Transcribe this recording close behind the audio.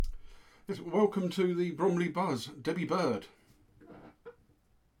Yes, welcome to the Bromley Buzz, Debbie Bird.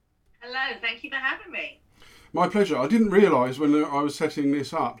 Hello, thank you for having me. My pleasure. I didn't realise when I was setting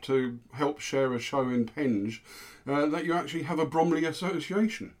this up to help share a show in Penge that you actually have a Bromley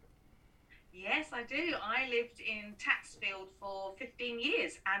association. Yes, I do. I lived in Tatsfield for 15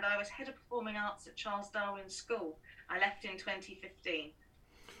 years and I was head of performing arts at Charles Darwin School. I left in 2015.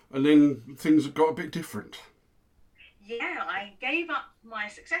 And then things got a bit different. Yeah, I gave up my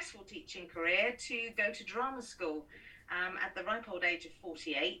successful teaching career to go to drama school at the ripe old age of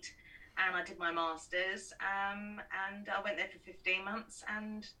 48. And I did my master's and I went there for 15 months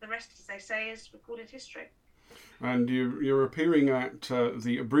and the rest, as they say, is recorded history. And you're appearing at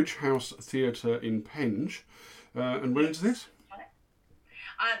the Bridge House Theatre in Penge. And when is this?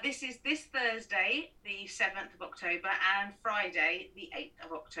 This is this Thursday, the 7th of October, and Friday, the 8th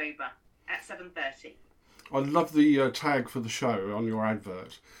of October at 7:30. I love the tag for the show on your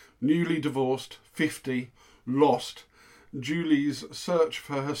advert. Newly divorced, 50, lost. Julie's search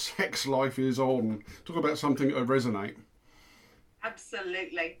for her sex life is on. Talk about something that would resonate.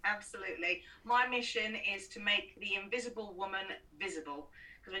 Absolutely, absolutely. My mission is to make the invisible woman visible.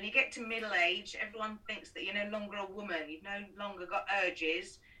 Because when you get to middle age, everyone thinks that you're no longer a woman. You've no longer got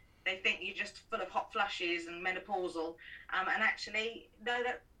urges. They think you're just full of hot flushes and menopausal. And actually, no,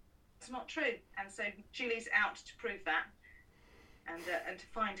 that's not true. And so Julie's out to prove that and to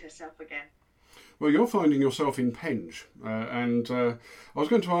find herself again. Well, you're finding yourself in Penge. And I was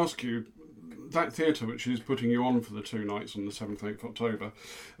going to ask you, that theatre which is putting you on for the 2 nights on the 7th and 8th of October,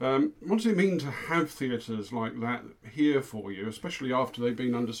 what does it mean to have theatres like that here for you, especially after they've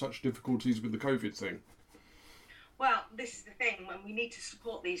been under such difficulties with the COVID thing? Well, this is the thing, when we need to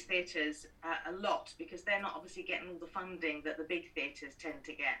support these theatres a lot because they're not obviously getting all the funding that the big theatres tend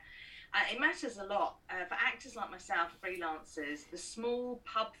to get. It matters a lot. For actors like myself, freelancers, the small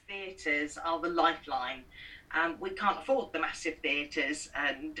pub theatres are the lifeline. We can't afford the massive theatres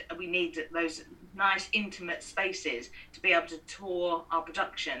and we need those nice intimate spaces to be able to tour our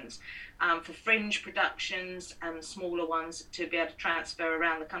productions. For fringe productions and smaller ones to be able to transfer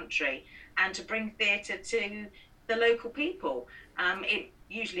around the country and to bring theatre to the local people. It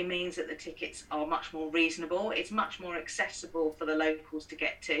usually means that the tickets are much more reasonable. It's much more accessible for the locals to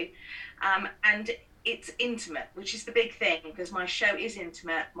get to. And it's intimate, which is the big thing, because my show is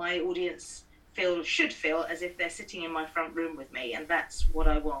intimate. My audience should feel as if they're sitting in my front room with me, and that's what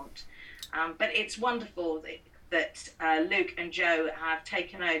I want. But it's wonderful that Luke and Joe have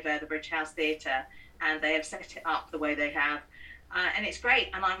taken over the Bridge House Theatre and they have set it up the way they have. And it's great,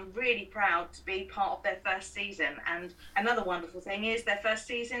 and I'm really proud to be part of their first season. And another wonderful thing is their first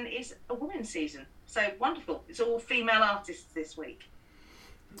season is a women's season. So wonderful. It's all female artists this week.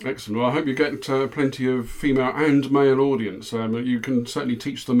 Excellent. Well, I hope you get plenty of female and male audience. You can certainly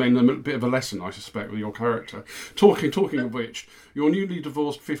teach the men a bit of a lesson, I suspect, with your character. Talking of which, your newly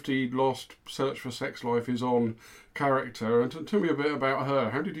divorced 50 lost search for sex life is on character. And tell me a bit about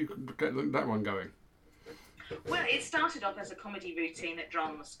her. How did you get that one going? Well, it started off as a comedy routine at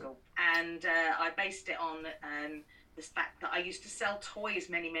drama school, and I based it on the fact that I used to sell toys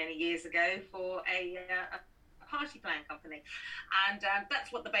many, many years ago for a party planning company, and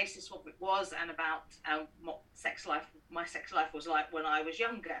that's what the basis of it was, and about what my sex life was like when I was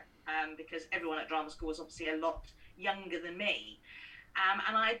younger, because everyone at drama school was obviously a lot younger than me.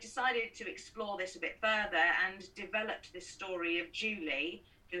 And I decided to explore this a bit further and developed this story of Julie,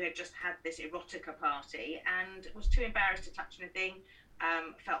 who had just had this erotica party and was too embarrassed to touch anything,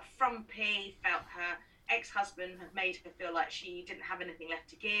 felt frumpy, felt her ex-husband had made her feel like she didn't have anything left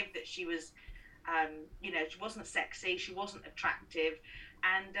to give, that she was, she wasn't sexy, she wasn't attractive,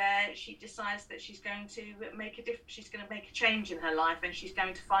 and she decides that she's going to make a change in her life and she's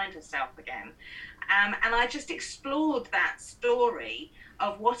going to find herself again. And I just explored that story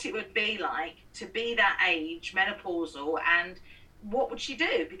of what it would be like to be that age, menopausal, and what would she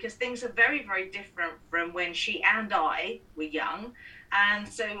do? Because things are very, very different from when she and I were young. And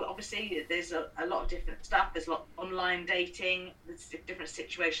so obviously there's a lot of different stuff. There's a lot of online dating, there's different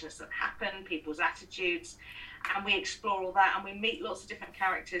situations that happen, people's attitudes. And we explore all that and we meet lots of different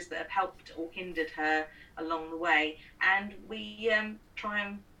characters that have helped or hindered her along the way. And we try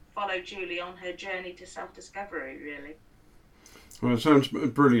and follow Julie on her journey to self-discovery, really. Well, it sounds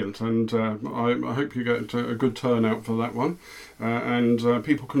brilliant, and I hope you get a good turnout for that one. And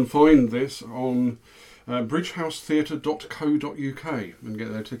people can find this on bridgehousetheatre.co.uk and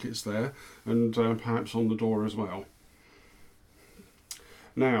get their tickets there, and perhaps on the door as well.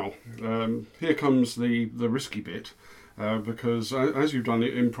 Now, here comes the risky bit. because as you've done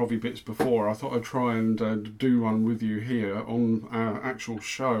improv bits before, I thought I'd try and do one with you here on our actual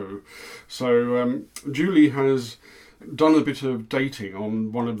show. So Julie has done a bit of dating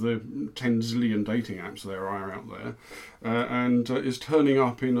on one of the 10 zillion dating apps there are out there, and is turning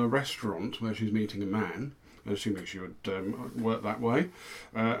up in a restaurant where she's meeting a man, assuming she would work that way.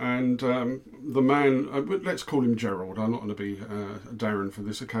 And the man, let's call him Gerald, I'm not going to be Darren for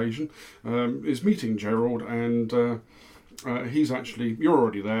this occasion, is meeting Gerald, and he's actually, you're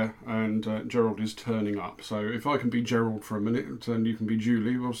already there, and Gerald is turning up. So if I can be Gerald for a minute and you can be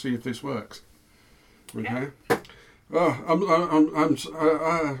Julie, we'll see if this works. Okay?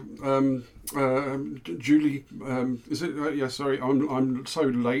 Julie, is it? Yeah, sorry, I'm so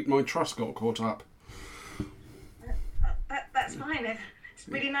late. My trust got caught up. That's fine. It's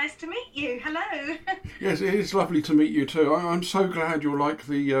really nice to meet you. Hello. Yes, it is lovely to meet you too. I'm so glad you like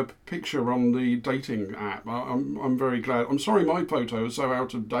the picture on the dating app. I'm very glad. I'm sorry my photo is so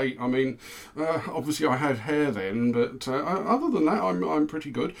out of date. I mean, obviously I had hair then, but other than that, I'm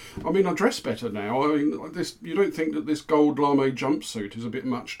pretty good. I mean, I dress better now. I mean, this, you don't think that this gold lame jumpsuit is a bit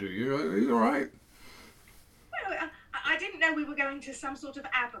much, do you? Are you all right? Well, I didn't know we were going to some sort of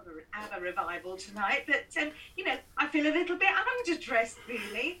ABBA revival tonight, but, I feel a little bit underdressed,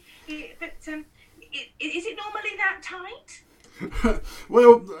 really. But is it normally that tight?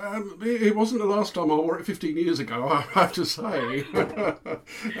 Well, it wasn't the last time I wore it 15 years ago, I have to say. But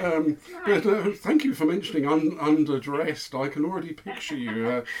thank you for mentioning underdressed. I can already picture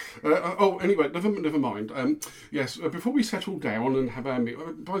you. Anyway, never mind. Yes, before we settle down and have our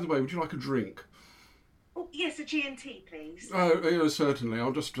meal, by the way, would you like a drink? Oh, yes, a G&T, please. Yeah, certainly.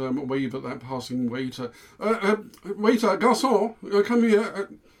 I'll just wave at that passing waiter. Waiter, garçon, come here.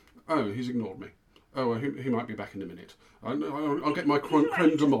 Oh, he's ignored me. Oh, he might be back in a minute. I'll get my creme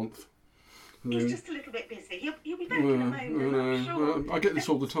de menthe. He's just a little bit busy. He'll be back in a moment, I'm sure. I get this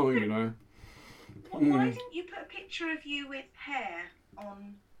all the time, you know. Why didn't you put a picture of you with hair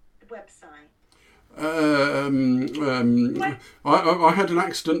on the website? I had an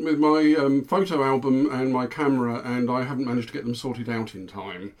accident with my photo album and my camera, and I haven't managed to get them sorted out in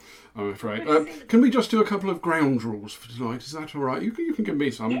time, I'm afraid. Can we just do a couple of ground rules for tonight? Is that all right? You can give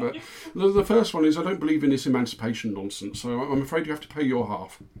me some, but the first one is I don't believe in this emancipation nonsense, so I'm afraid you have to pay your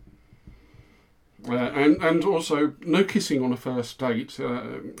half. And also, no kissing on a first date.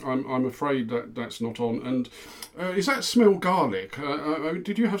 I'm afraid that's not on. And is that smell garlic?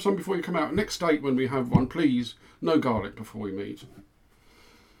 Did you have some before you come out? Next date when we have one, please, no garlic before we meet.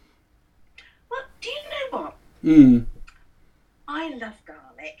 Well, do you know what? I love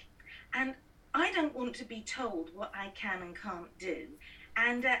garlic, and I don't want to be told what I can and can't do.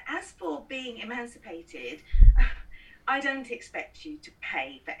 And as for being emancipated, I don't expect you to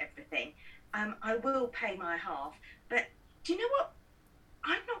pay for everything. I will pay my half, but do you know what?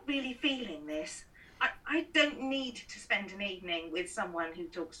 I'm not really feeling this. I don't need to spend an evening with someone who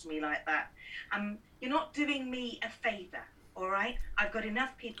talks to me like that. You're not doing me a favour, all right? I've got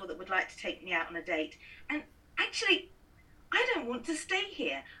enough people that would like to take me out on a date. And actually, I don't want to stay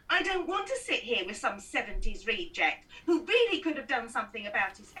here. I don't want to sit here with some 70s reject who really could have done something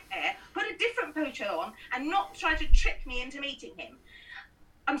about his hair, put a different photo on, and not try to trick me into meeting him.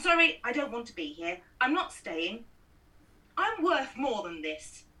 I'm sorry, I don't want to be here. I'm not staying. I'm worth more than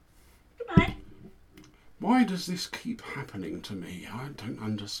this. Goodbye. Why does this keep happening to me? I don't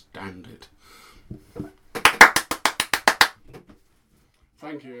understand it.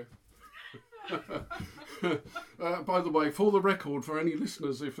 Thank you. By the way, for the record, for any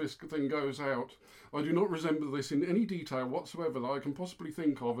listeners, if this thing goes out, I do not resemble this in any detail whatsoever that I can possibly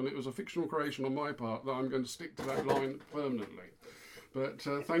think of, and it was a fictional creation on my part that I'm going to stick to that line permanently. But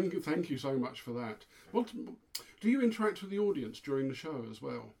thank you so much for that. Do you interact with the audience during the show as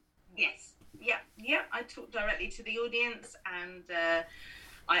well? Yes. Yeah. I talk directly to the audience, and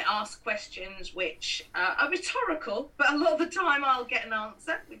I ask questions which are rhetorical, but a lot of the time I'll get an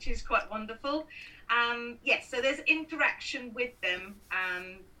answer, which is quite wonderful. So there's interaction with them,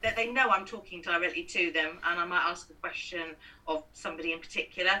 that they know I'm talking directly to them, and I might ask a question of somebody in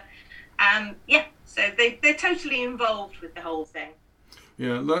particular. So they're totally involved with the whole thing.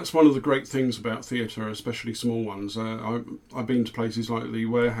 Yeah, that's one of the great things about theatre, especially small ones. I've been to places like the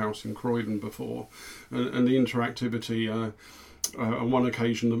Warehouse in Croydon before, and the interactivity. On one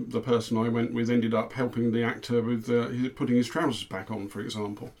occasion, the person I went with ended up helping the actor with putting his trousers back on, for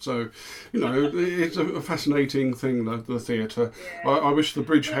example. So, it's a fascinating thing, the theatre. Yeah. I wish the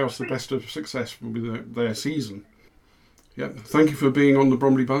Bridge House the best of success with their season. Yeah, thank you for being on the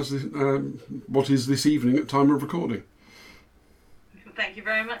Bromley Buzz. What is this evening at time of recording? Thank you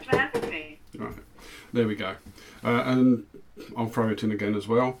very much for having me. Right. There we go. And I'll throw it in again as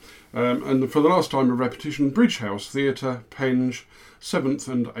well. And for the last time of repetition, Bridge House Theatre, Penge, 7th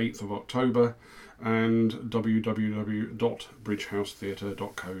and 8th of October, and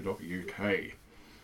www.bridgehousetheatre.co.uk.